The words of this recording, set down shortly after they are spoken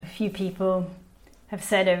few people have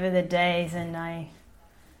said over the days, and I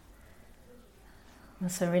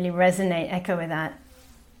also really echo with that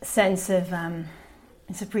sense of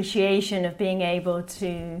this appreciation of being able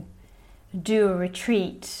to do a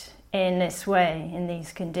retreat in this way, in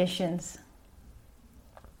these conditions.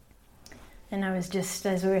 And I was just,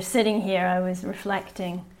 as we were sitting here, I was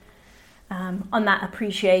reflecting on that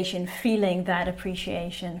appreciation, feeling that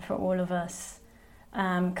appreciation for all of us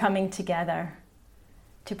coming together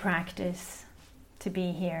to practice, to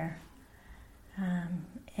be here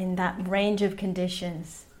in that range of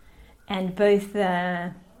conditions, and both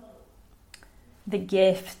the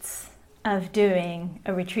gifts of doing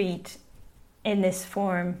a retreat in this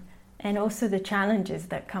form and also the challenges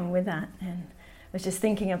that come with that. And I was just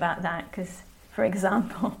thinking about that because, for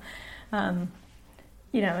example, I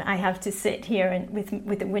have to sit here and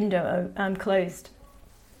with the window closed.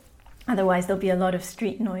 Otherwise, there'll be a lot of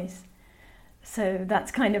street noise. So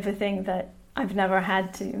that's kind of a thing that I've never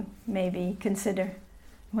had to maybe consider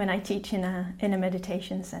when I teach in a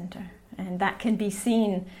meditation center. And that can be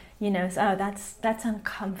seen, as, oh, that's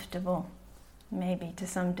uncomfortable, maybe to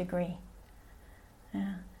some degree.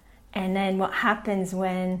 Yeah. And then what happens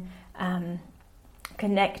when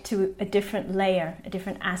connect to a different layer, a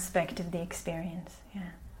different aspect of the experience.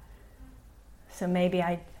 Yeah. So maybe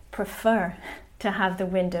I prefer to have the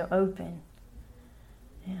window open.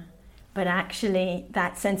 Yeah. But actually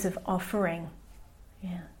that sense of offering,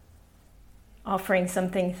 offering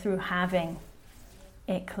something through having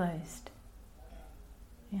it closed.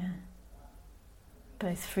 Yeah.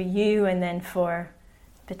 Both for you and then for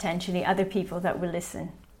potentially other people that will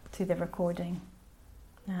listen to the recording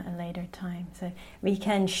at a later time. So we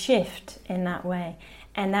can shift in that way,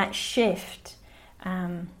 and that shift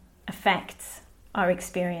affects our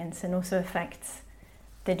experience and also affects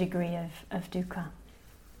the degree of dukkha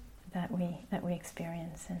that we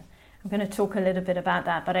experience. And I'm going to talk a little bit about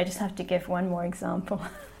that, but I just have to give one more example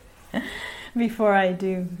before I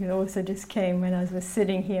do. It also just came when I was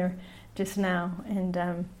sitting here just now, and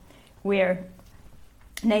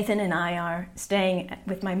Nathan and I are staying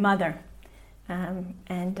with my mother,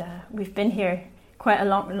 and we've been here quite a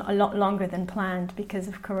lot longer than planned because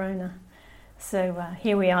of Corona. So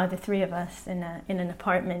here we are, the three of us in an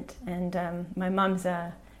apartment, and my mum's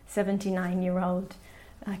a 79-year-old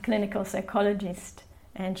clinical psychologist,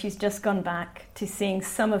 and she's just gone back to seeing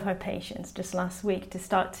some of her patients just last week, to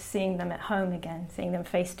start seeing them at home again, seeing them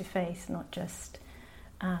face to face, not just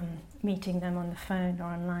meeting them on the phone or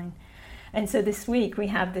online. And so this week we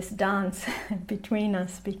have this dance between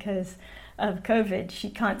us because of COVID. She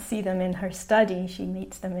can't see them in her study. She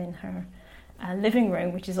meets them in her living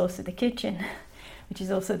room, which is also the kitchen, which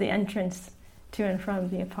is also the entrance to and from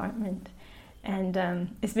the apartment. And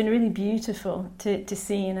it's been really beautiful to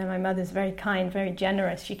see. My mother's very kind, very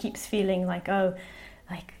generous. She keeps feeling like,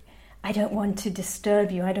 I don't want to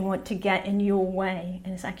disturb you. I don't want to get in your way.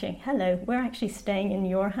 And it's actually, hello, we're actually staying in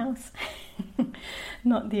your house,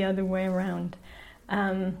 not the other way around.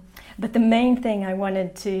 But the main thing I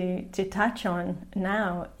wanted to touch on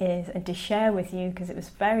now is, and to share with you, because it was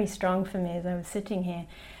very strong for me as I was sitting here,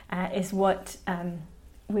 is what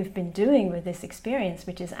we've been doing with this experience,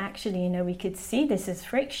 which is actually, we could see this as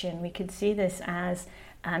friction. We could see this as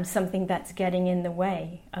something that's getting in the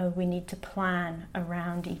way. Oh, we need to plan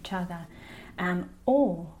around each other.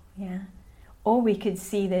 Or we could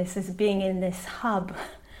see this as being in this hub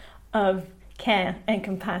of care and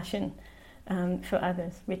compassion for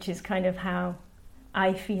others, which is kind of how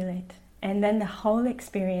I feel it. And then the whole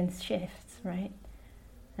experience shifts, right?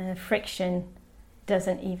 Friction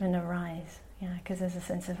doesn't even arise, because there's a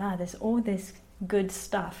sense of, there's all this good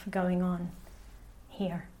stuff going on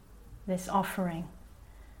here, this offering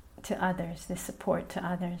to others, this support to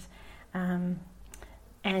others. And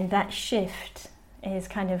that shift is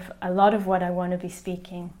kind of a lot of what I want to be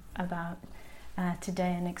speaking about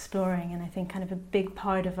today and exploring, and I think kind of a big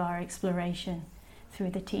part of our exploration through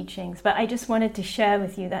the teachings. But I just wanted to share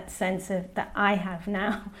with you that sense of that I have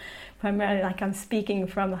now, primarily like I'm speaking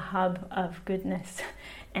from a hub of goodness,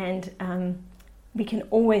 and we can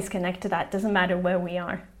always connect to that. Doesn't matter where we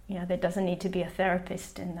are. There doesn't need to be a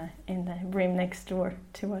therapist in the room next door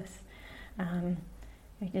to us.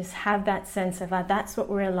 We just have that sense of that's what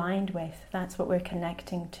we're aligned with. That's what we're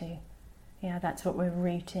connecting to. That's what we're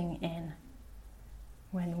rooting in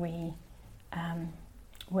when we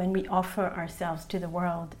offer ourselves to the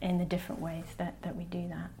world in the different ways that we do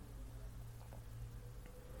that.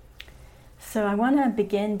 So I want to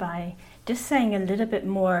begin by just saying a little bit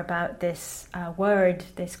more about this word,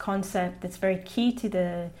 this concept that's very key to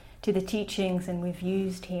the teachings and we've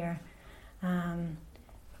used here,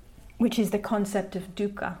 which is the concept of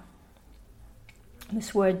dukkha.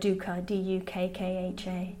 this word dukkha,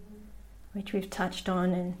 D-U-K-K-H-A, which we've touched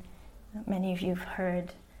on and many of you have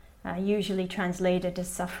heard, usually translated as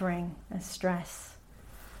suffering, as stress,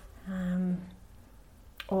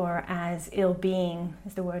 or as ill-being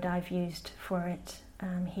is the word I've used for it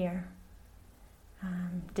here.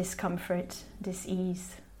 Discomfort,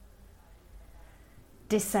 dis-ease,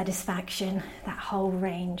 dissatisfaction, that whole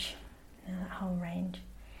range.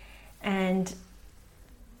 And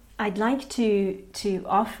I'd like to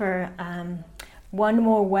offer one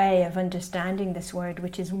more way of understanding this word,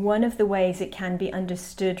 which is one of the ways it can be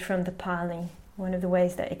understood from the Pali, one of the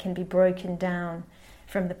ways that it can be broken down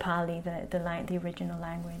from the Pali, the original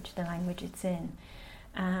language, the language it's in.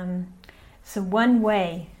 So one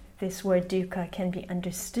way this word dukkha can be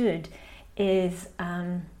understood is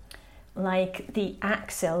like the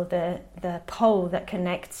axle, the pole that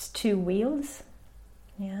connects two wheels.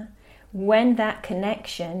 Yeah, when that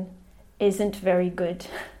connection isn't very good.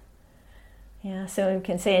 Yeah, so we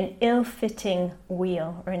can say an ill-fitting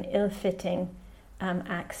wheel or an ill-fitting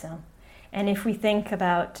axle. And if we think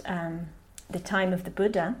about the time of the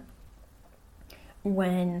Buddha,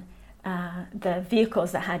 when the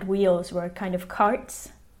vehicles that had wheels were kind of carts.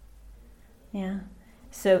 Yeah.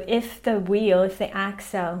 So if the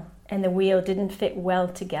axle and the wheel didn't fit well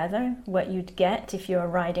together, what you'd get if you were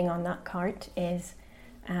riding on that cart is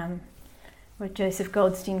what Joseph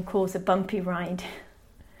Goldstein calls a bumpy ride.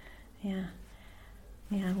 Yeah.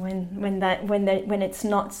 Yeah, when it's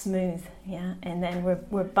not smooth, yeah, and then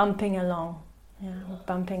we're bumping along. Yeah, we're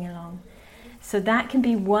bumping along. So that can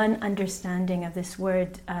be one understanding of this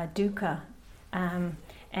word dukkha.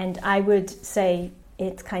 And I would say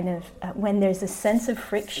it's kind of when there's a sense of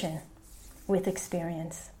friction with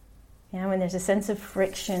experience. Yeah, when there's a sense of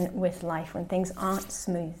friction with life, when things aren't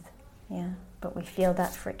smooth. Yeah, but we feel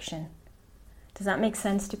that friction. Does that make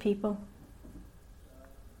sense to people?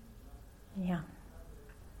 Yeah.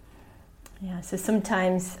 Yeah, so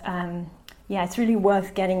sometimes, it's really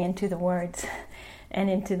worth getting into the words and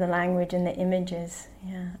into the language and the images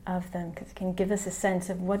of them, because it can give us a sense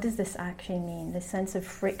of what does this actually mean, this sense of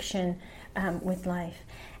friction with life.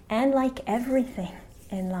 And like everything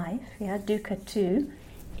in life, dukkha too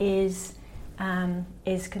is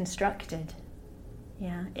constructed.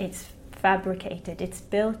 Yeah, it's fabricated, it's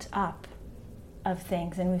built up of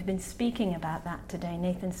things, and we've been speaking about that today.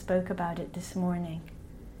 Nathan spoke about it this morning.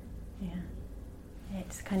 Yeah,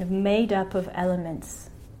 it's kind of made up of elements,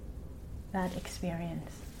 that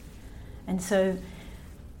experience. And so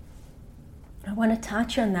I want to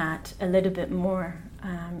touch on that a little bit more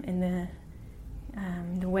in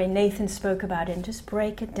the way Nathan spoke about it, and just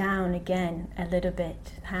break it down again a little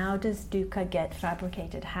bit. How does dukkha get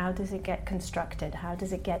fabricated? How does it get constructed? How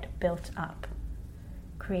does it get built up,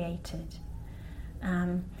 created?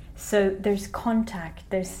 So there's contact,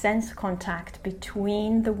 there's sense contact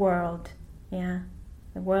between the world, the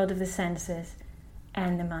world of the senses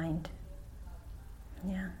and the mind.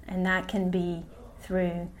 Yeah, and that can be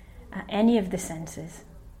through any of the senses.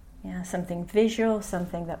 Yeah, something visual,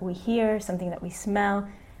 something that we hear, something that we smell,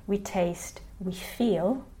 we taste, we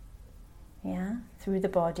feel, through the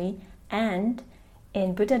body. And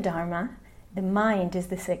in Buddha Dharma, the mind is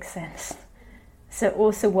the sixth sense. So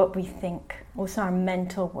also what we think, also our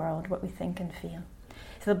mental world, what we think and feel.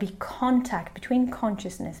 So there'll be contact between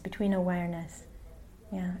consciousness, between awareness,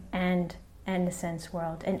 and the sense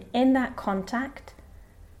world. And in that contact,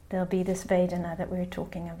 there'll be this Vedana that we were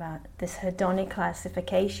talking about. This hedonic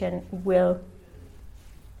classification will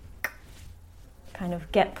kind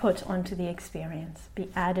of get put onto the experience, be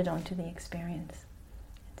added onto the experience.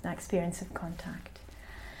 It's an experience of contact.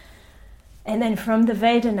 And then from the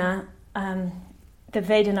Vedana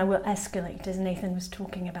will escalate, as Nathan was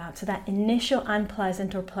talking about. So that initial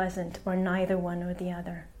unpleasant or pleasant, or neither one or the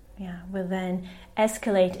other, will then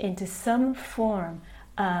escalate into some form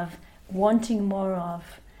of wanting more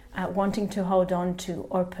of, wanting to hold on to,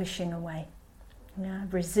 or pushing away.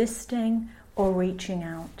 Resisting or reaching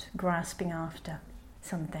out, grasping after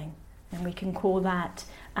something. And we can call that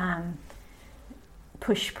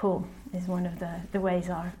push-pull, is one of the ways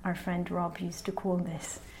our friend Rob used to call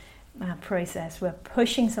this process. We're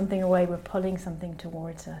pushing something away, we're pulling something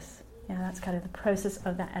towards us. That's kind of the process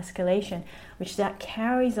of that escalation, which that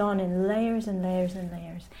carries on in layers and layers and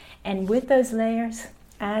layers. And with those layers,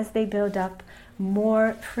 as they build up,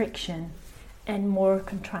 more friction and more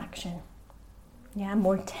contraction.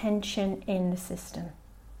 More tension in the system.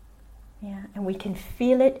 And we can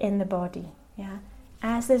feel it in the body.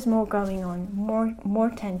 As there's more going on, more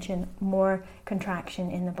tension, more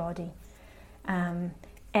contraction in the body.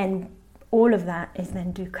 And all of that is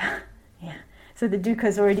then dukkha. So the dukkha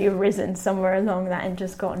has already arisen somewhere along that and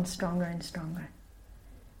just gotten stronger and stronger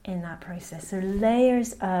in that process. So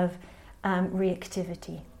layers of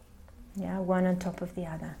reactivity, one on top of the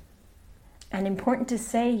other. And important to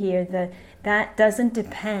say here that that doesn't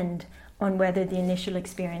depend on whether the initial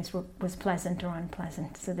experience was pleasant or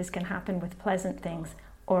unpleasant. So this can happen with pleasant things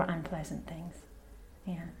or unpleasant things.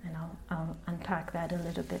 And I'll unpack that a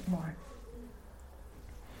little bit more.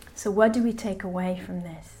 So what do we take away from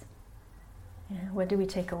this? What do we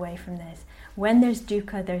take away from this? When there's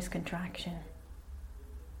dukkha, there's contraction.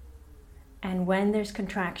 And when there's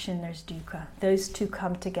contraction, there's dukkha. Those two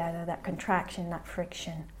come together, that contraction, that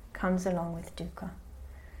friction, comes along with dukkha.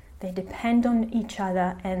 They depend on each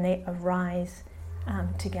other and they arise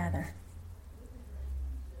together.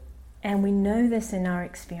 And we know this in our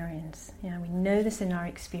experience. We know this in our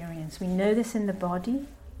experience. We know this in the body.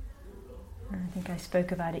 I think I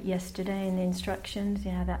spoke about it yesterday in the instructions.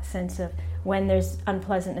 That sense of when there's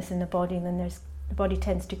unpleasantness in the body, then the body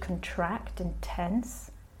tends to contract and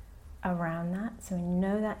tense around that. So we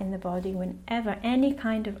know that in the body. Whenever any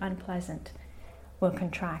kind of unpleasant will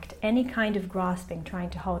contract, any kind of grasping, trying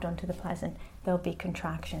to hold on to the pleasant, there'll be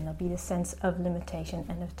contraction. There'll be the sense of limitation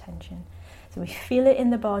and of tension. So we feel it in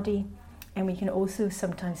the body, and we can also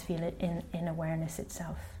sometimes feel it in awareness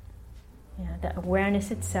itself. That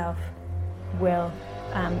awareness itself will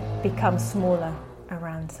become smaller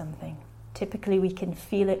around something. Typically we can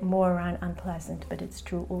feel it more around unpleasant, but it's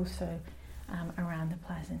true also around the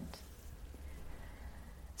pleasant.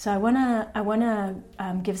 So I want to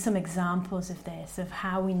give some examples of this, of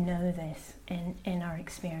how we know this in our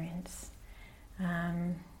experience.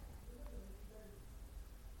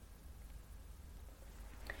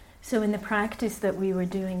 So in the practice that we were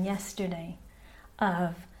doing yesterday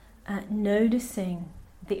of noticing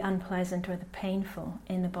the unpleasant or the painful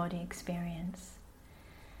in the body experience,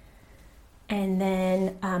 and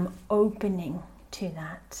then opening to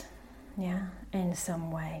that, in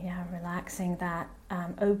some way, relaxing that,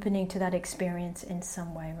 opening to that experience in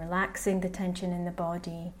some way, relaxing the tension in the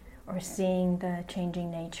body or seeing the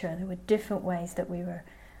changing nature. There were different ways that we were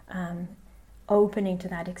opening to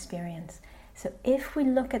that experience. So if we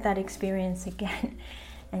look at that experience again,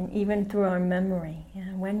 and even through our memory,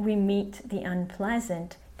 when we meet the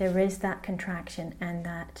unpleasant, there is that contraction and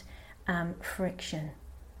that friction,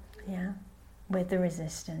 with the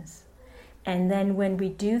resistance. And then when we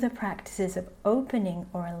do the practices of opening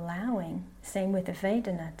or allowing, same with the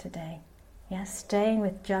Vedana today, staying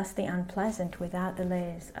with just the unpleasant without the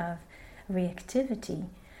layers of reactivity,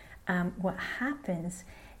 what happens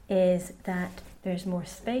is that there's more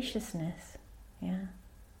spaciousness,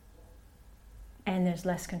 and there's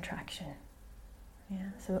less contraction.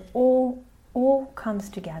 So it all comes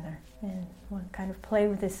together, and we'll kind of play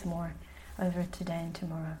with this more over today and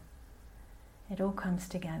tomorrow. It all comes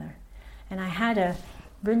together. And I had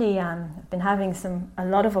been having a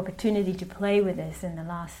lot of opportunity to play with this in the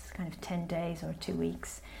last kind of 10 days or 2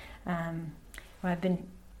 weeks, where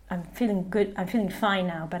I'm feeling good, I'm feeling fine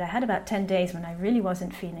now, but I had about 10 days when I really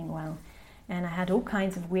wasn't feeling well. And I had all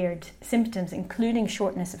kinds of weird symptoms, including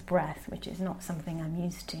shortness of breath, which is not something I'm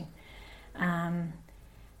used to.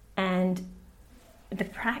 And the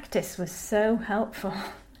practice was so helpful.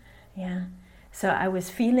 So I was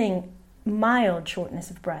feeling mild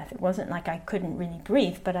shortness of breath. It wasn't like I couldn't really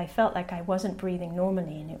breathe, but I felt like I wasn't breathing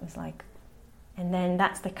normally, and it was like, and then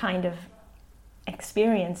that's the kind of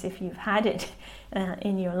experience, if you've had it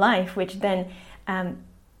in your life, which then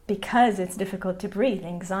because it's difficult to breathe,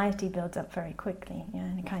 anxiety builds up very quickly,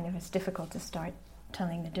 and it kind of is difficult to start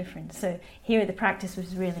telling the difference. So here the practice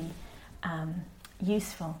was really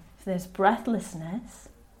useful. So there's breathlessness,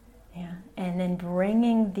 and then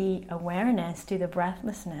bringing the awareness to the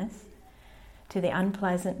breathlessness, to the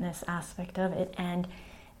unpleasantness aspect of it, and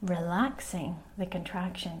relaxing the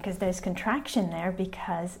contraction, because there's contraction there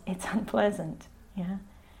because it's unpleasant,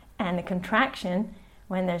 and the contraction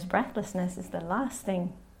when there's breathlessness is the last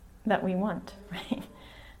thing that we want, right?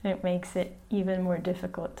 It makes it even more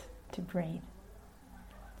difficult to breathe.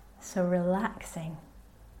 So relaxing,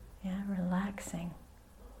 relaxing,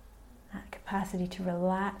 that capacity to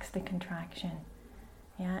relax the contraction,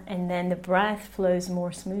 and then the breath flows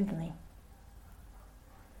more smoothly.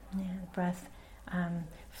 The breath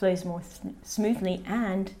flows more smoothly,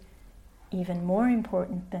 and even more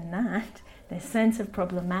important than that, the sense of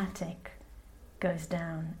problematic goes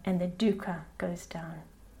down, and the dukkha goes down.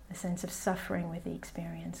 The sense of suffering with the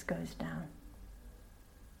experience goes down.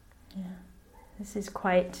 This is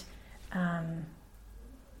quite,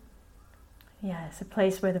 it's a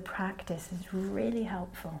place where the practice is really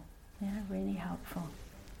helpful. Really helpful.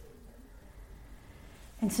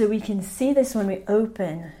 And so we can see this when we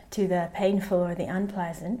open to the painful or the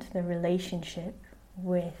unpleasant, the relationship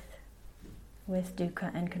with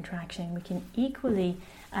dukkha and contraction. We can equally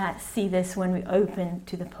see this when we open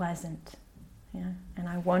to the pleasant. Yeah? And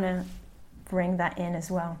I want to bring that in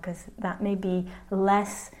as well, because that may be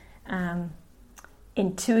less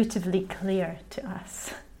intuitively clear to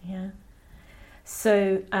us. Yeah.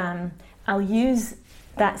 So I'll use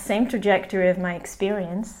that same trajectory of my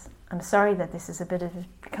experience. I'm sorry that this is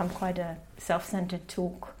become quite a self-centered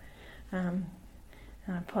talk. I'm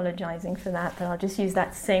apologizing for that, but I'll just use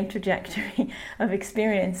that same trajectory of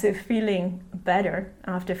experience of feeling better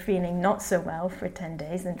after feeling not so well for 10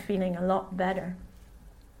 days and feeling a lot better.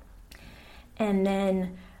 And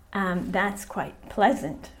then that's quite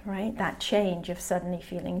pleasant, right? That change of suddenly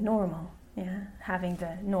feeling normal, yeah, having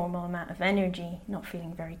the normal amount of energy, not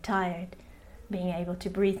feeling very tired, being able to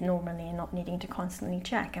breathe normally and not needing to constantly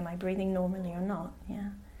check, am I breathing normally or not? Yeah.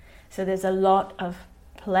 So there's a lot of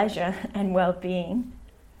pleasure and well-being,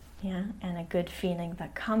 yeah, and a good feeling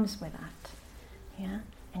that comes with that. Yeah.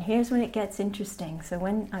 And here's when it gets interesting. So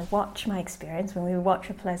when I watch my experience, when we watch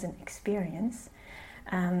a pleasant experience,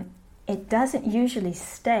 it doesn't usually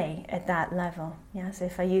stay at that level. Yeah. So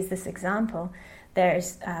if I use this example, there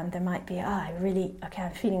might be,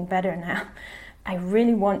 I'm feeling better now. I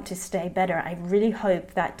really want to stay better. I really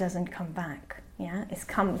hope that doesn't come back. Yeah, it's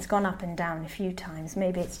gone up and down a few times.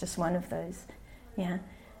 Maybe it's just one of those. Yeah,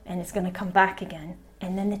 and it's going to come back again,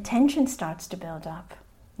 and then the tension starts to build up.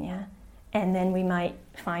 Yeah, and then we might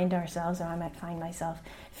find ourselves, or I might find myself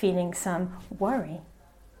feeling some worry.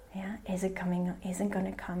 Yeah, is it going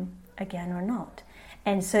to come again or not?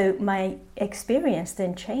 And so my experience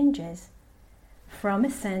then changes from a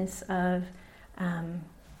sense of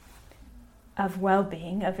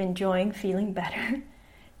well-being, of enjoying feeling better,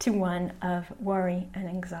 to one of worry and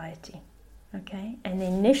anxiety. Okay? And the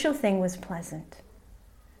initial thing was pleasant.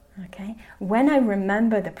 Okay? When I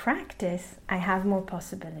remember the practice, I have more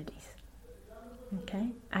possibilities. Okay?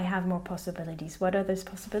 I have more possibilities. What are those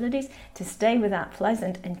possibilities? To stay with that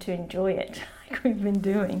pleasant and to enjoy it, like we've been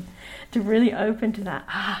doing. To really open to that,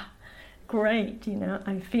 great,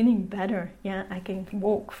 I'm feeling better. Yeah, I can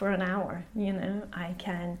walk for an hour, I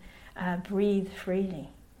can breathe freely.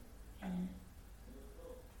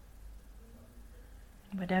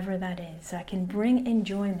 Whatever that is. So I can bring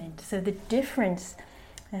enjoyment. So the difference,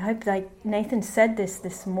 I hope that Nathan said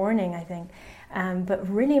this morning, I think, but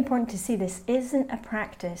really important to see, this isn't a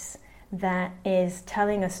practice that is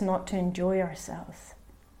telling us not to enjoy ourselves.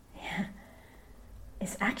 Yeah.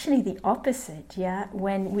 It's actually the opposite, yeah?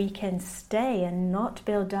 When we can stay and not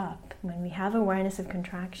build up, when we have awareness of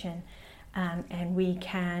contraction, and we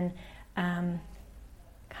can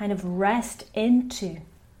kind of rest into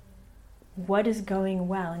what is going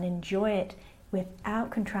well and enjoy it without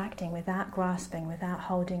contracting, without grasping, without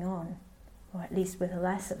holding on, or at least with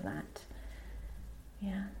less of that.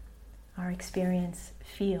 Yeah, our experience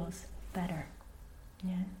feels better.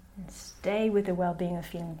 Yeah, and stay with the well-being of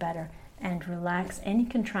feeling better and relax any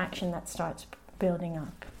contraction that starts building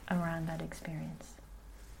up around that experience.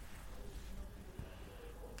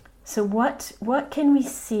 So what can we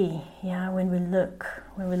see, yeah, when we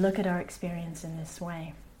look at our experience in this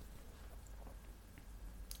way?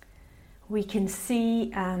 We can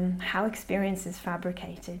see how experience is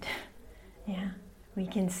fabricated. Yeah, we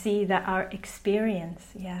can see that our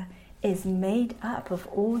experience, yeah, is made up of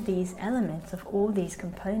all these elements, of all these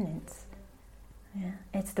components. Yeah,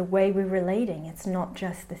 it's the way we're relating. It's not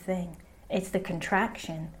just the thing. It's the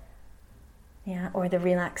contraction, yeah, or the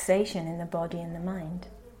relaxation in the body and the mind.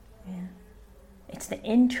 Yeah, it's the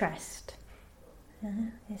interest.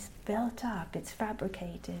 Yeah? It's built up. It's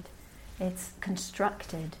fabricated. It's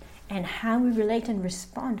constructed. And how we relate and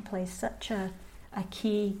respond plays such a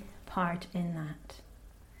key part in that.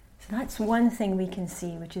 So that's one thing we can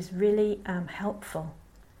see, which is really helpful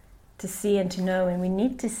to see and to know. And we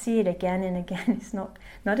need to see it again and again. It's not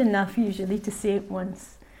enough usually to see it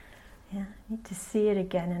once. Yeah, we need to see it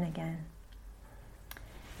again and again.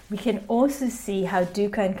 We can also see how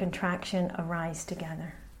dukkha and contraction arise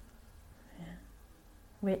together.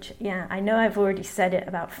 Which, yeah, I know I've already said it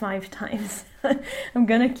about 5 times. I'm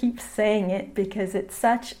going to keep saying it because it's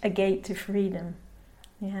such a gate to freedom.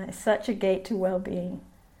 Yeah, it's such a gate to well-being.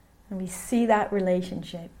 And we see that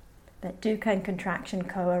relationship, that dukkha and contraction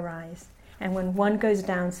co-arise. And when one goes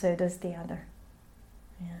down, so does the other.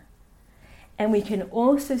 Yeah. And we can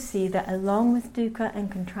also see that along with dukkha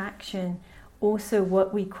and contraction, also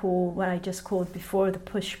what I just called before, the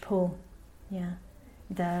push-pull. Yeah,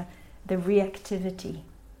 the reactivity,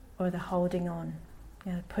 or the holding on.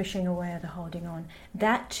 the pushing away or the holding on.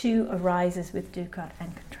 That too arises with dukkha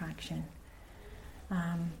and contraction.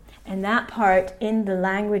 And that part in the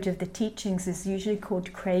language of the teachings is usually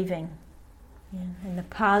called craving. And the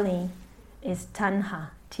Pali is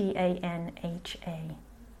tanha, T-A-N-H-A,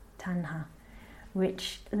 tanha,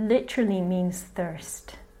 which literally means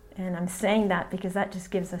thirst. And I'm saying that because that just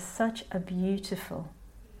gives us such a beautiful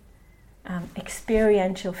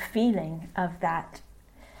experiential feeling of that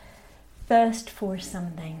thirst for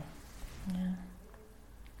something.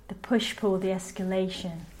 The push-pull, the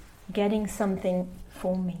escalation, getting something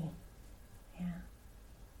for me.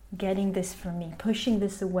 Getting this for me, pushing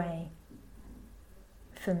this away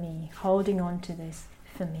for me, holding on to this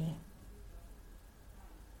for me.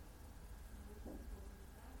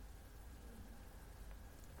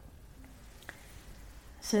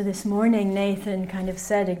 So this morning Nathan kind of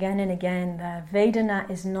said again and again that Vedana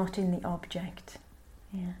is not in the object.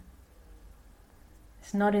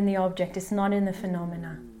 It's not in the object, it's not in the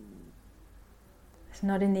phenomena. It's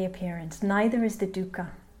not in the appearance. Neither is the dukkha.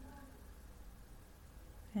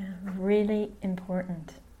 Really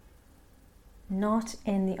important. Not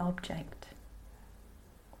in the object.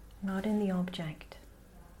 Not in the object.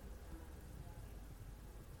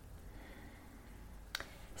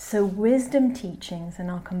 So wisdom teachings, and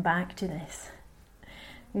I'll come back to this,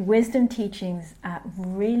 wisdom teachings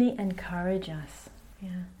really encourage us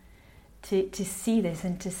to see this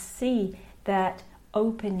and to see that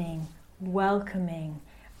opening, welcoming,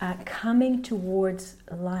 coming towards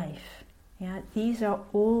life. These are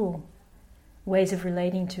all ways of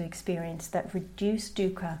relating to experience that reduce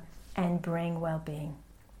dukkha and bring well-being.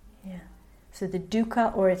 So the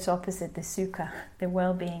dukkha or its opposite, the sukha, the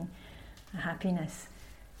well-being, the happiness,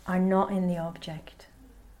 are not in the object,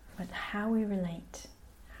 but how we relate.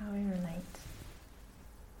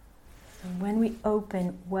 So when we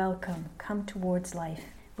open, welcome, come towards life,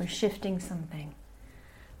 we're shifting something.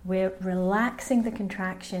 We're relaxing the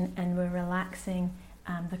contraction and we're relaxing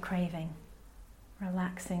the craving,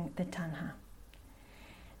 relaxing the tanha.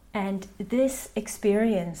 And this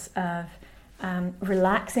experience of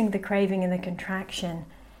relaxing the craving and the contraction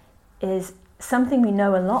is something we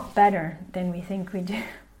know a lot better than we think we do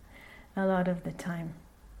a lot of the time.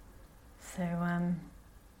 So I'm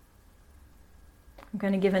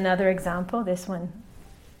going to give another example. This one,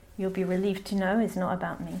 you'll be relieved to know, is not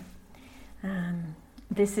about me.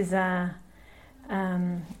 This is a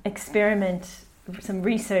experiment, some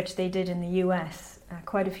research they did in the US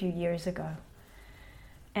quite a few years ago.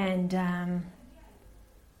 And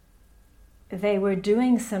they were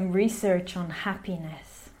doing some research on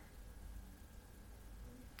happiness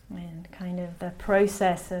and kind of the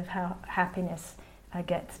process of how happiness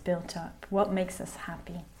gets built up, what makes us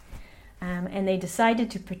happy. And they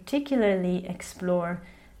decided to particularly explore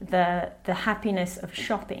the happiness of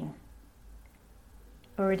shopping.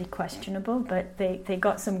 Already questionable, but they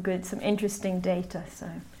got some interesting data. So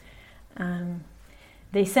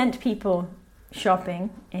they sent people shopping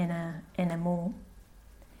in a mall,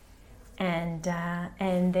 and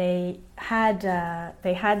they had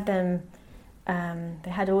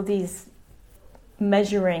all these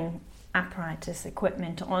measuring apparatus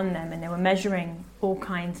equipment on them, and they were measuring all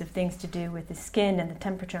kinds of things to do with the skin and the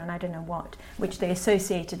temperature and I don't know what, which they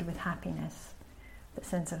associated with happiness, the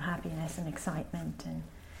sense of happiness and excitement, and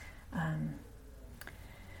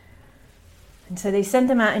so they sent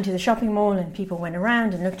them out into the shopping mall, and people went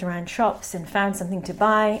around and looked around shops and found something to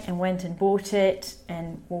buy and went and bought it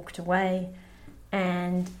and walked away.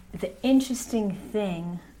 And the interesting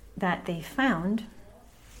thing that they found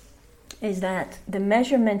is that the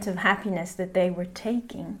measurement of happiness that they were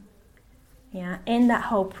taking, in that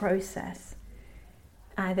whole process,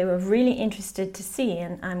 they were really interested to see,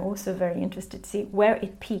 and I'm also very interested to see where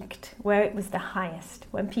it peaked, where it was the highest,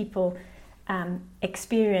 when people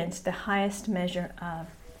experienced the highest measure of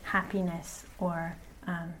happiness or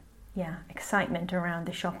excitement around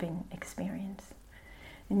the shopping experience.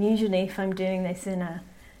 And usually if I'm doing this in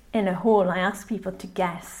a hall, I ask people to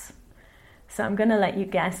guess. So I'm going to let you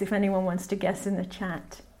guess. If anyone wants to guess in the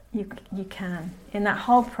chat, you can. In that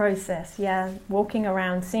whole process, walking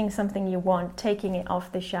around, seeing something you want, taking it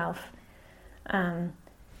off the shelf,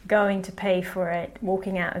 going to pay for it,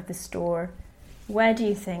 walking out of the store, where do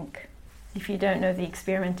you think, if you don't know the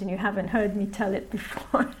experiment and you haven't heard me tell it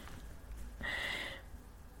before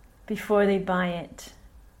they buy it?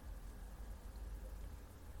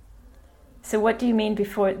 So what do you mean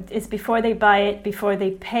before? Is before they buy it, before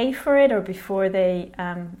they pay for it, or before they,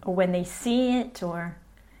 or when they see it, or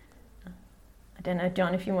I don't know,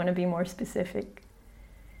 John, if you want to be more specific.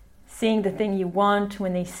 Seeing the thing you want,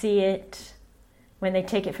 when they see it, When they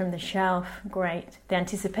take it from the shelf, great. The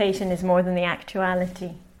anticipation is more than the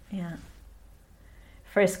actuality. Yeah.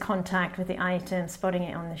 First contact with the item, spotting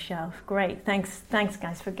it on the shelf. Great. Thanks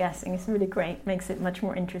guys for guessing. It's really great. Makes it much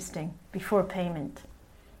more interesting. Before payment.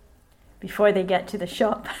 Before they get to the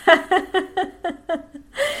shop.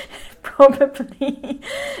 Probably.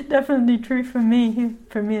 Definitely true for me.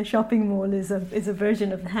 For me, a shopping mall is a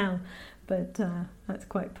version of hell. But that's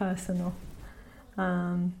quite personal.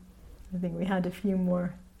 I think we had a few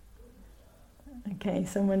more. Okay,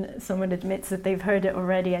 someone admits that they've heard it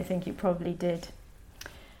already. I think you probably did.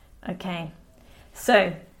 Okay,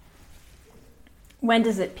 so when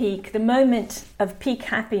does it peak? The moment of peak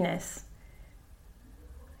happiness.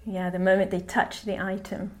 Yeah, the moment they touch the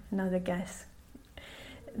item. Another guess.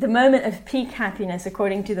 The moment of peak happiness,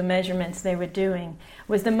 according to the measurements they were doing,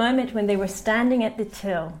 was the moment when they were standing at the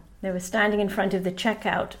till. They were standing in front of the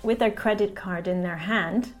checkout with their credit card in their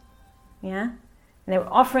hand. Yeah, and they were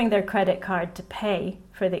offering their credit card to pay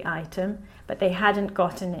for the item, but they hadn't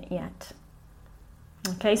gotten it yet.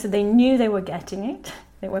 Okay, so they knew they were getting it,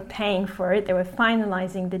 they were paying for it, they were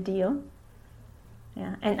finalizing the deal.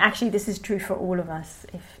 Yeah, and actually this is true for all of us.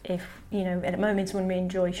 If you know, at moments when we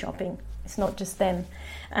enjoy shopping, it's not just them.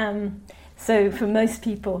 So for most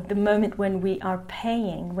people, the moment when we are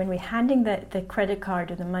paying, when we're handing the credit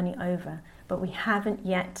card or the money over, but we haven't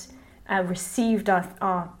yet received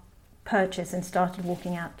our purchase and started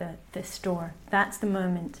walking out the store, that's the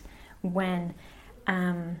moment when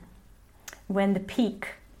the peak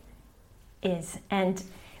is. And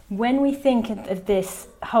when we think of this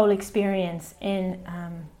whole experience in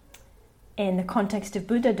the context of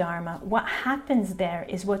Buddha Dharma, what happens there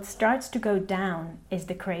is what starts to go down is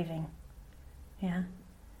the craving. Yeah.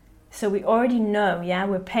 So we already know,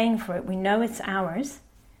 we're paying for it, we know it's ours,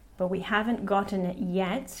 but we haven't gotten it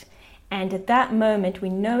yet. And at that moment, we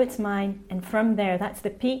know it's mine, and from there, that's the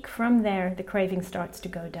peak. From there, the craving starts to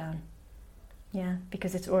go down. Yeah,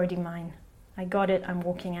 because it's already mine. I got it, I'm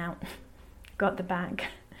walking out. Got the bag.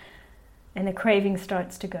 And the craving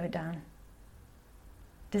starts to go down.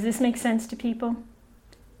 Does this make sense to people?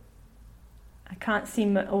 I can't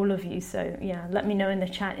see all of you, so yeah, let me know in the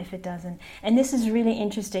chat if it doesn't. And this is really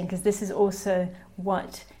interesting, because this is also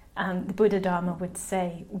what the Buddha Dharma would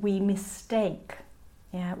say. We mistake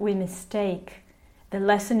the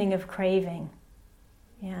lessening of craving,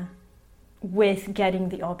 with getting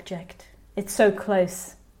the object. It's so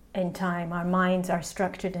close in time. Our minds are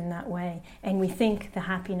structured in that way, and we think the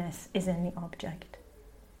happiness is in the object.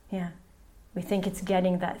 Yeah, we think it's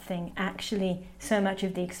getting that thing. Actually, so much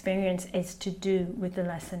of the experience is to do with the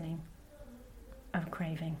lessening of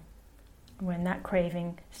craving. When that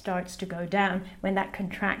craving starts to go down, when that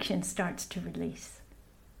contraction starts to release.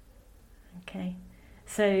 Okay.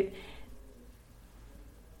 So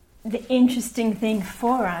the interesting thing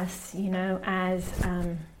for us, as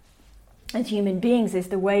human beings, is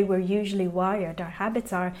the way we're usually wired. Our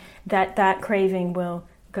habits are that craving will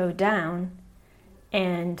go down,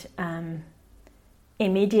 and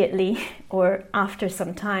immediately or after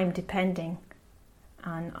some time, depending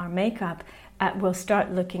on our makeup, we'll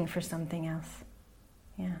start looking for something else.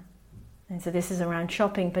 Yeah, and so this is around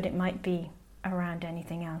shopping, but it might be around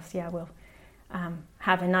anything else. Yeah, we'll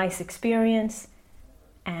have a nice experience,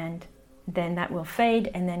 and then that will fade,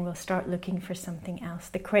 and then we'll start looking for something else.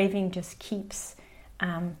 The craving just keeps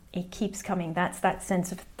coming. That's that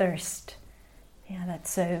sense of thirst. Yeah, that's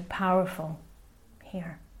so powerful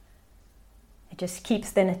here. It just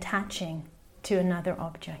keeps then attaching to another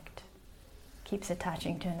object. Keeps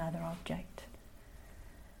attaching to another object.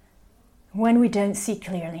 When we don't see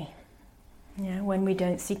clearly. When we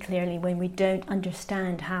don't see clearly, when we don't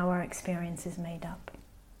understand how our experience is made up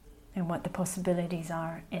and what the possibilities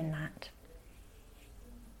are in that.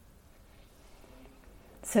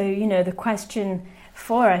 So, the question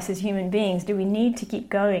for us as human beings, do we need to keep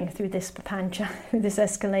going through this papancha, this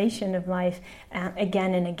escalation of life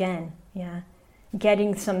again and again? Yeah,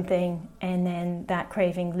 getting something and then that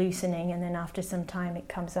craving loosening, and then after some time it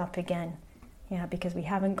comes up again. Yeah, because we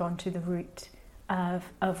haven't gone to the root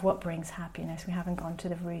of what brings happiness. We haven't gone to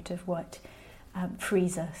the root of what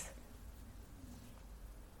frees us.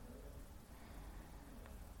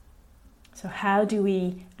 So how do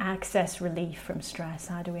we access relief from stress?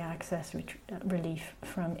 How do we access relief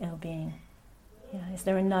from ill-being? Is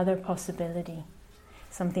there another possibility?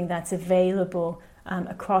 Something that's available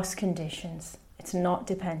across conditions. It's not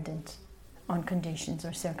dependent on conditions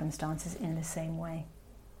or circumstances in the same way.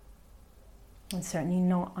 And certainly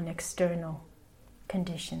not on external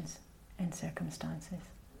conditions and circumstances.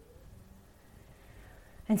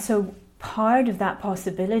 And so part of that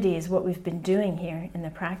possibility is what we've been doing here in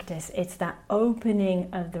the practice. It's that opening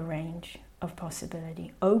of the range of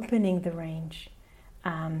possibility, opening the range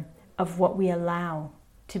of what we allow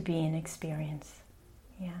to be an experience.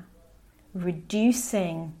 Yeah.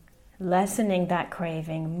 Reducing, lessening that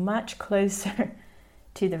craving much closer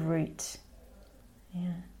to the root.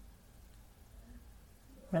 Yeah.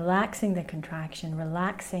 Relaxing the contraction,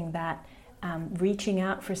 relaxing that reaching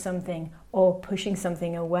out for something or pushing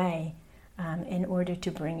something away in order to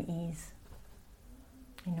bring ease,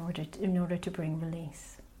 in order to bring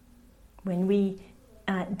release. When we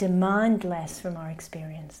demand less from our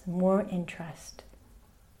experience, more interest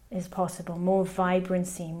is possible, more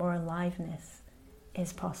vibrancy, more aliveness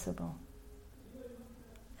is possible.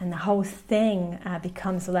 And the whole thing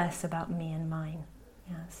becomes less about me and mine.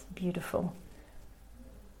 Yes, beautiful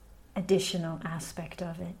additional aspect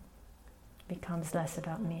of it. Becomes less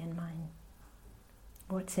about me and mine.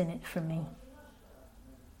 What's in it for me?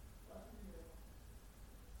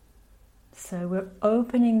 So we're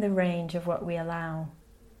opening the range of what we allow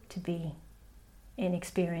to be in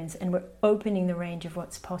experience, and we're opening the range of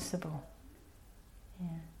what's possible. Yeah.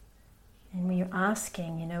 And we're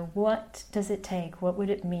asking, what does it take? What would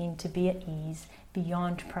it mean to be at ease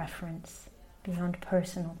beyond preference, beyond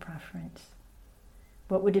personal preference?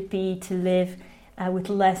 What would it be to live with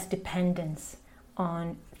less dependence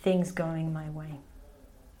on things going my way?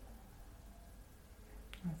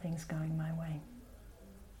 On things going my way.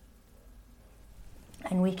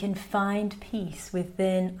 And we can find peace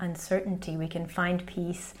within uncertainty. We can find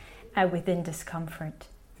peace within discomfort.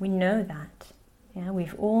 We know that. Yeah,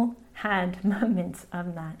 we've all had moments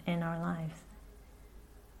of that in our lives.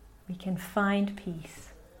 We can find peace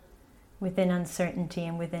within uncertainty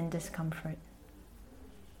and within discomfort.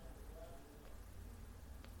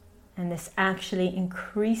 And this actually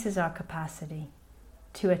increases our capacity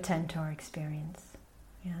to attend to our experience.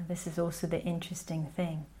 Yeah, this is also the interesting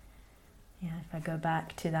thing. Yeah, if I go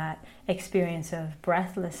back to that experience of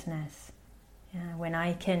breathlessness, when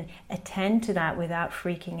I can attend to that without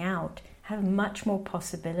freaking out, have much more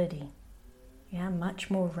possibility, much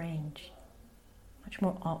more range, much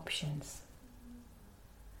more options.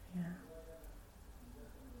 Yeah.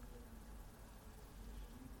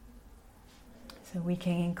 So we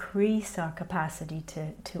can increase our capacity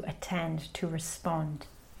to attend, to respond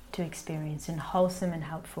to experience in wholesome and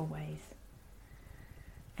helpful ways.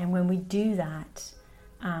 And when we do that,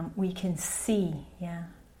 we can see, I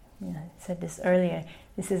said this earlier,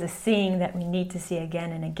 this is a seeing that we need to see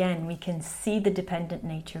again and again. We can see the dependent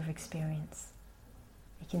nature of experience.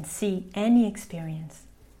 We can see any experience,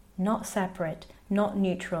 not separate, not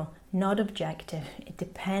neutral, not objective. It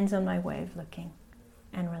depends on my way of looking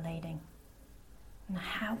and relating. And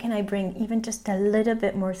how can I bring even just a little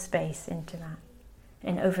bit more space into that?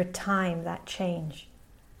 And over time, that change,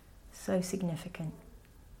 so significant.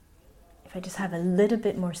 If I just have a little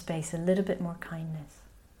bit more space, a little bit more kindness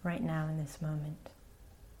right now in this moment.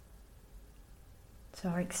 So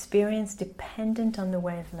our experience dependent on the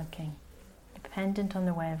way of looking, dependent on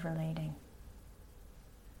the way of relating,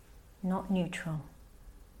 not neutral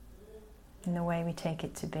in the way we take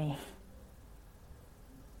it to be.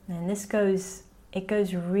 And it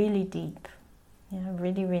goes really deep,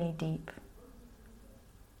 really, really deep.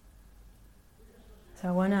 So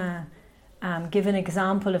I want to give an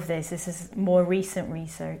example of this. This is more recent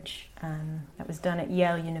research that was done at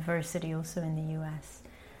Yale University, also in the US.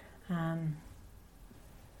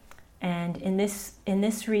 And in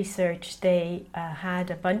this research, they had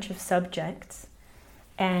a bunch of subjects,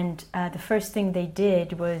 and the first thing they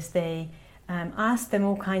did was they asked them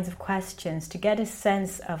all kinds of questions to get a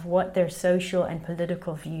sense of what their social and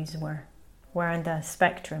political views were, where on the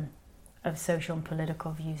spectrum of social and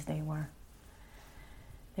political views they were.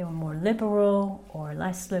 They were more liberal or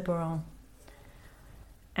less liberal.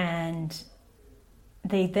 And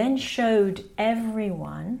they then showed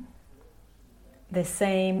everyone the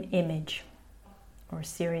same image or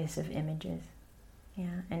series of images.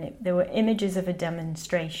 And there were images of a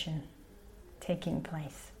demonstration taking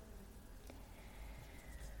place.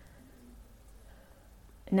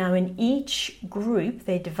 Now in each group,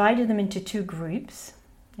 they divided them into two groups.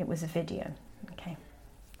 It was a video, okay.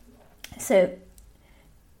 So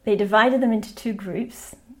they divided them into two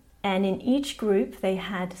groups, and in each group they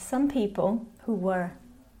had some people who were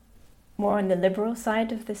more on the liberal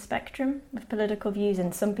side of the spectrum of political views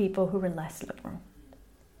and some people who were less liberal.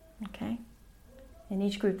 Okay? In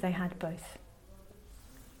each group they had both.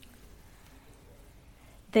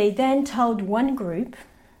 They then told one group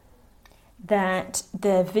that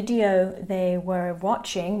the video they were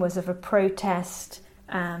watching was of a protest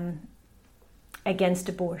against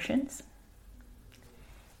abortions.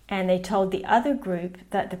 And they told the other group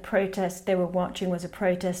that the protest they were watching was a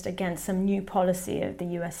protest against some new policy of the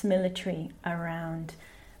US military around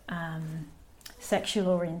sexual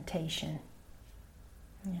orientation,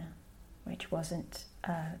 which wasn't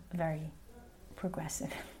very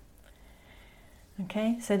progressive.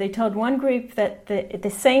 Okay, so they told one group that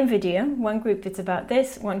the same video, one group it's about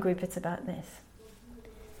this, one group it's about this.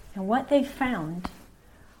 And what they found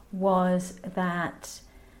was that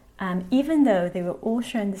even though they were all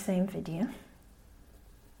shown the same video,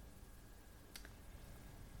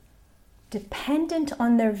 dependent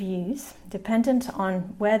on their views, dependent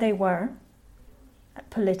on where they were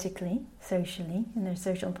politically, socially, in their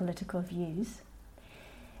social and political views,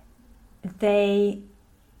 they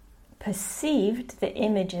perceived the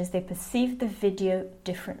images, they perceived the video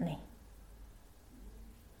differently.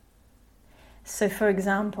 So, for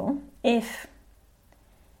example, if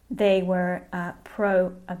they were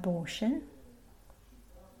pro-abortion,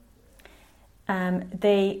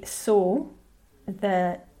 they saw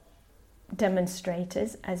the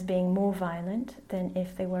demonstrators as being more violent than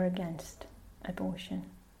if they were against abortion.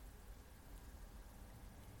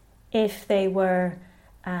 If they were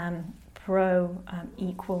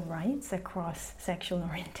pro-equal rights across sexual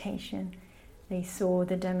orientation, they saw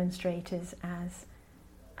the demonstrators as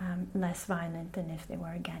less violent than if they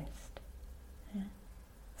were against. Yeah.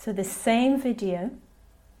 So the same video,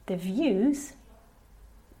 the views,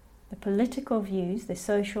 the political views, the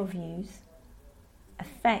social views,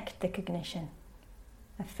 affect the cognition,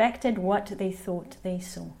 affected what they thought they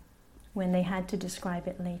saw when they had to describe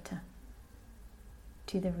it later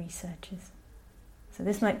to the researchers. So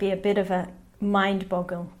this might be a bit of a mind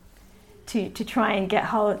boggle to try and get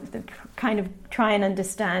hold, kind of try and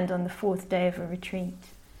understand on the fourth day of a retreat.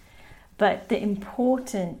 But the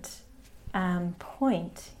important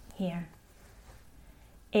point here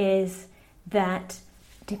is that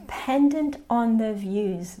dependent on the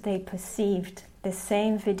views, they perceived the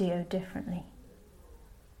same video differently.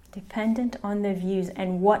 Dependent on the views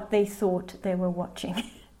and what they thought they were watching.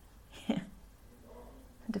 Yeah.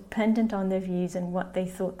 Dependent on their views and what they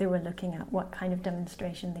thought they were looking at, what kind of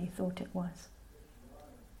demonstration they thought it was.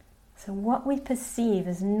 So what we perceive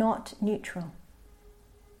is not neutral.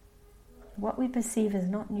 What we perceive is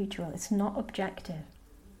not neutral, it's not objective.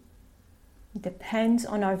 It depends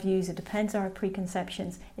on our views, it depends on our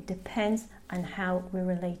preconceptions, it depends on how we're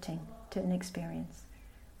relating to an experience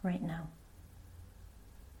right now.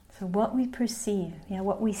 So what we perceive,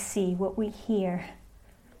 what we see, what we hear,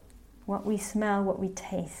 what we smell, what we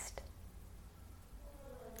taste,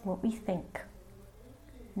 what we think,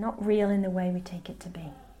 not real in the way we take it to be.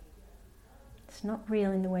 It's not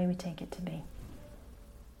real in the way we take it to be.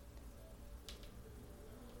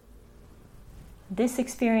 This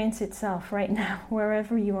experience itself right now,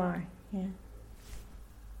 wherever you are,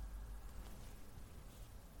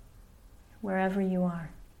 wherever you are,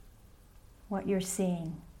 what you're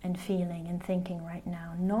seeing and feeling and thinking right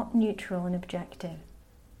now, not neutral and objective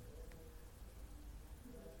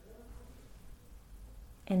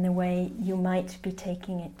in the way you might be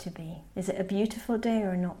taking it to be. Is it a beautiful day or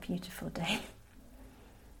a not beautiful day?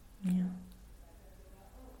 Yeah.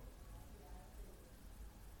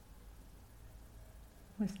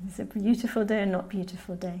 Is it a beautiful day or not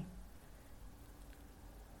beautiful day?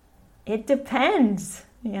 It depends,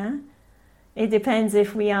 It depends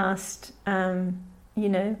if we asked,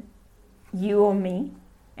 you or me,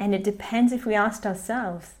 and it depends if we asked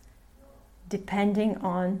ourselves, depending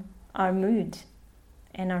on our mood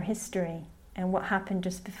and our history and what happened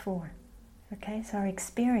just before. Okay, so our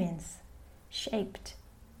experience, shaped,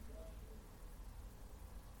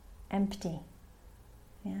 empty.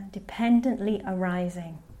 Dependently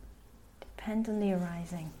arising.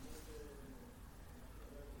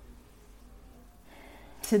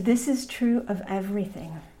 So this is true of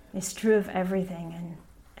everything. It's true of everything,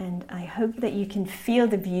 and I hope that you can feel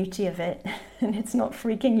the beauty of it and it's not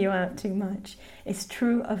freaking you out too much. It's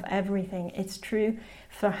true of everything. It's true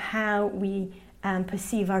for how we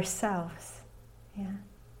perceive ourselves.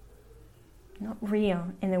 Not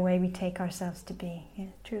real in the way we take ourselves to be.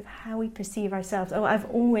 True of how we perceive ourselves. Oh, I've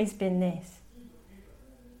always been this.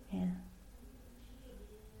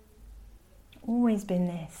 Always been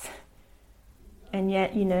this. And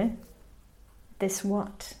yet, this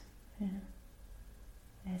what?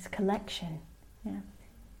 There's collection.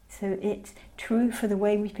 So it's true for the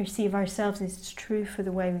way we perceive ourselves. It's true for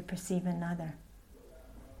the way we perceive another.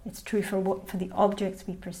 It's true for the objects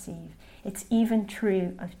we perceive. It's even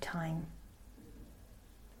true of time.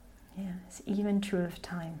 It's even true of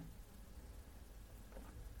time.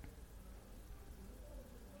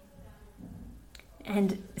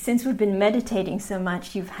 And since we've been meditating so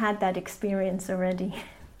much, you've had that experience already.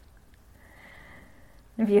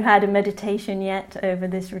 Have you had a meditation yet over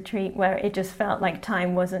this retreat where it just felt like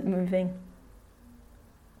time wasn't moving?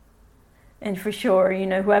 And for sure,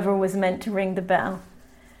 whoever was meant to ring the bell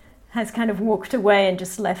has kind of walked away and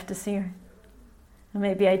just left us here. Or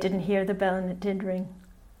maybe I didn't hear the bell and it did ring.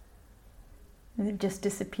 And it just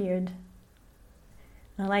disappeared.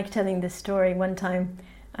 I like telling this story. One time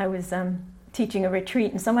I was teaching a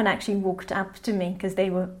retreat and someone actually walked up to me because they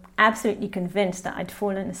were absolutely convinced that I'd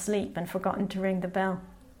fallen asleep and forgotten to ring the bell.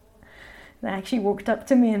 They actually walked up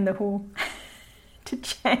to me in the hall to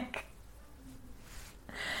check.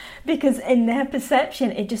 Because in their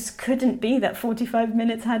perception, it just couldn't be that 45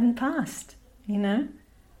 minutes hadn't passed, It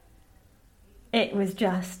was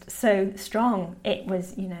just so strong. It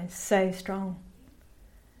was, so strong.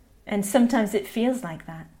 And sometimes it feels like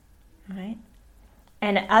that, right?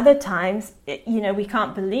 And at other times, we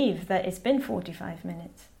can't believe that it's been 45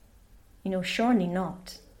 minutes. Surely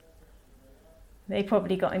not. They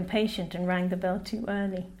probably got impatient and rang the bell too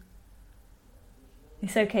early.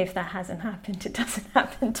 It's okay if that hasn't happened. It doesn't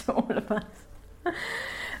happen to all of us.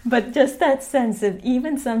 But just that sense of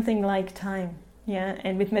even something like time,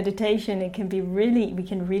 and with meditation it can be we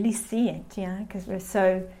can really see it, because we're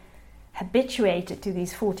so habituated to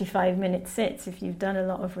these 45-minute sits if you've done a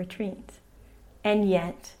lot of retreats. And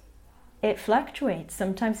yet, it fluctuates.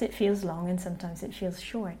 Sometimes it feels long and sometimes it feels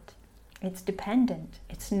short. It's dependent.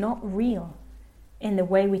 It's not real in the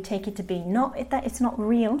way we take it to be. Not that it's not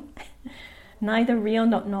real. Neither real,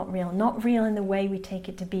 not real. Not real in the way we take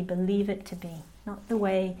it to be, believe it to be. Not the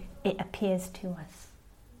way it appears to us.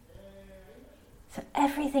 So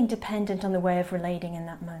everything dependent on the way of relating in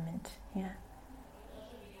that moment.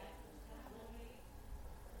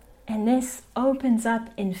 And this opens up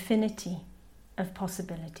infinity of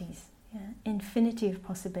possibilities. Infinity of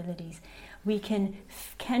possibilities.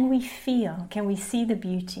 Can we see the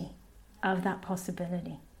beauty of that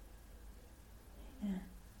possibility?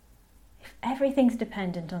 If everything's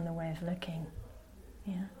dependent on the way of looking,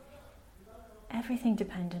 everything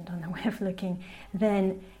dependent on the way of looking,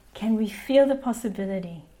 then can we feel the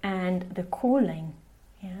possibility and the calling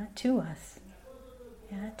to us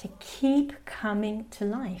to keep coming to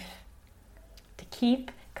life, to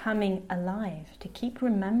keep coming alive, to keep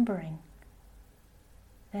remembering.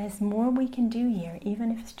 There's more we can do here,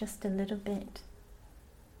 even if it's just a little bit.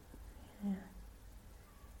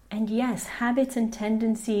 And yes, habits and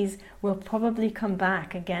tendencies will probably come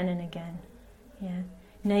back again and again.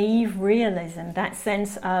 Naive realism, that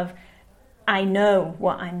sense of, I know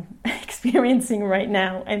what I'm experiencing right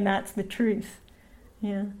now, and that's the truth.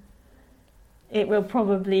 It will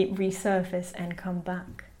probably resurface and come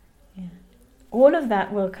back. All of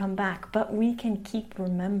that will come back, but we can keep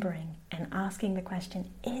remembering and asking the question,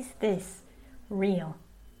 is this real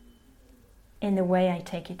in the way I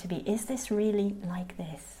take it to be? Is this really like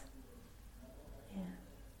this?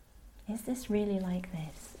 Is this really like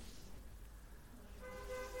this?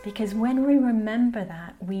 Because when we remember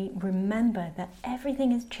that, we remember that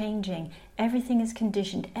everything is changing, everything is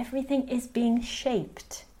conditioned, everything is being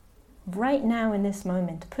shaped right now in this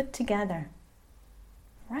moment, put together.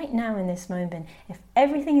 Right now in this moment, if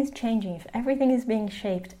everything is changing, if everything is being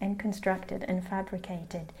shaped and constructed and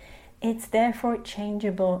fabricated, it's therefore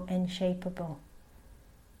changeable and shapeable.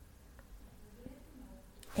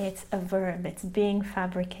 It's a verb, it's being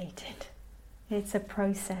fabricated. It's a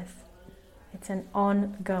process. It's an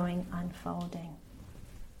ongoing unfolding.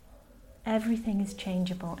 Everything is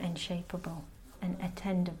changeable and shapeable and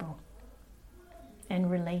attendable and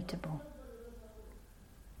relatable.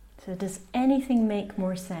 So does anything make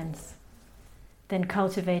more sense than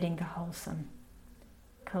cultivating the wholesome,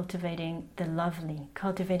 cultivating the lovely,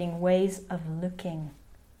 cultivating ways of looking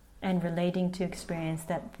and relating to experience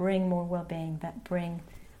that bring more well-being, that bring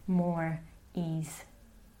more ease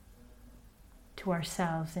to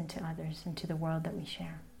ourselves and to others and to the world that we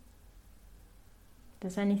share?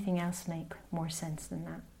 Does anything else make more sense than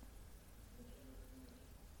that?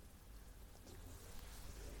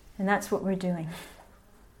 And that's what we're doing.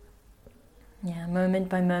 Moment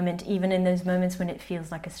by moment, even in those moments when it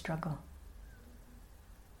feels like a struggle.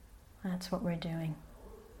 That's what we're doing.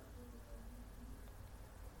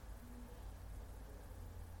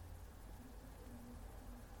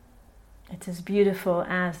 It's as beautiful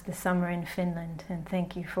as the summer in Finland, and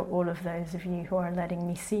thank you for all of those of you who are letting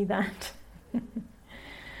me see that.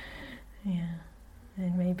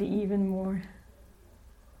 And maybe even more.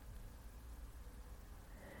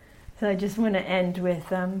 So I just want to end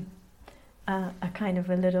with a kind of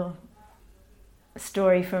a little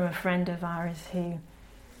story from a friend of ours who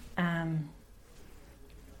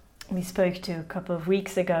we spoke to a couple of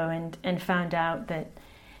weeks ago and found out that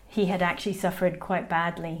he had actually suffered quite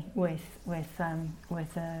badly with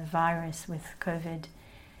a virus, with COVID.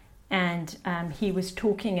 And he was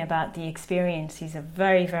talking about the experience. He's a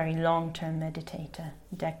very, very long-term meditator,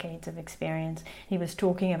 decades of experience. He was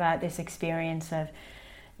talking about this experience of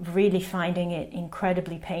really finding it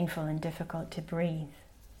incredibly painful and difficult to breathe.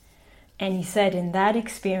 And he said in that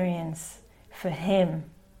experience, for him,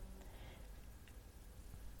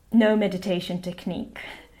 no meditation technique,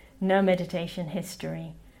 no meditation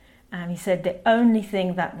history. He said the only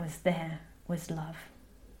thing that was there was love.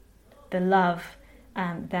 The love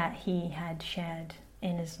that he had shared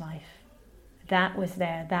in his life. That was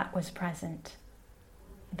there, that was present.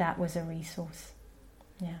 That was a resource.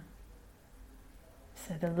 Yeah.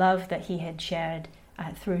 So the love that he had shared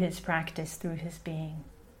through his practice, through his being.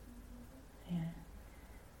 Yeah.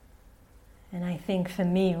 And I think for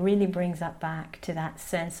me really brings us back to that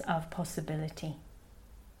sense of possibility.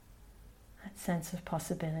 That sense of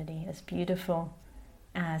possibility, as beautiful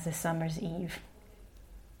as a summer's eve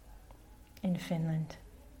in Finland.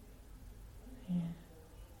 Yeah.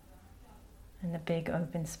 And the big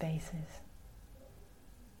open spaces.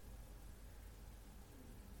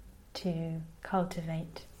 To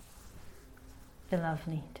cultivate the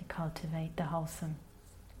lovely, to cultivate the wholesome,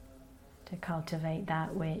 to cultivate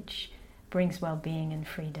that which brings well-being and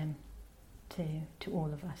freedom to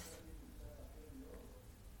all of us.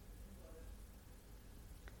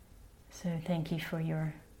 So thank you for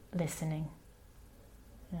your listening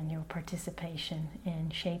and your participation in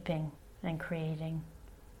shaping and creating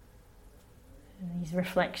these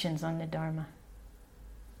reflections on the Dharma.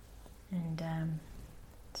 And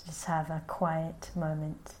just have a quiet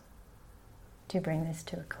moment to bring this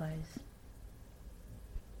to a close.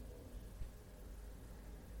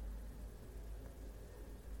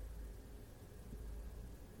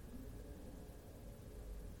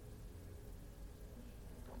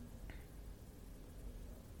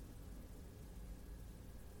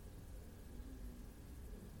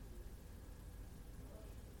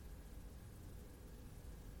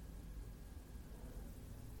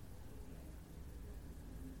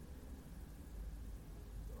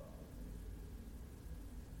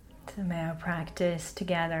 So may our practice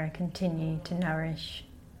together continue to nourish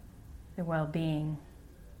the well-being,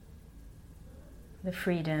 the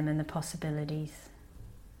freedom and the possibilities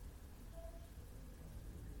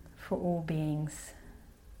for all beings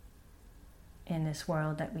in this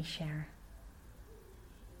world that we share.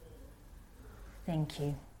 Thank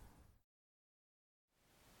you.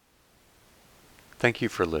 Thank you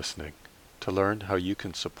for listening. To learn how you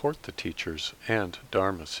can support the teachers and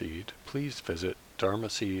Dharma Seed, please visit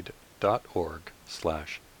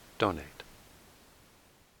dharmaseed.org/donate.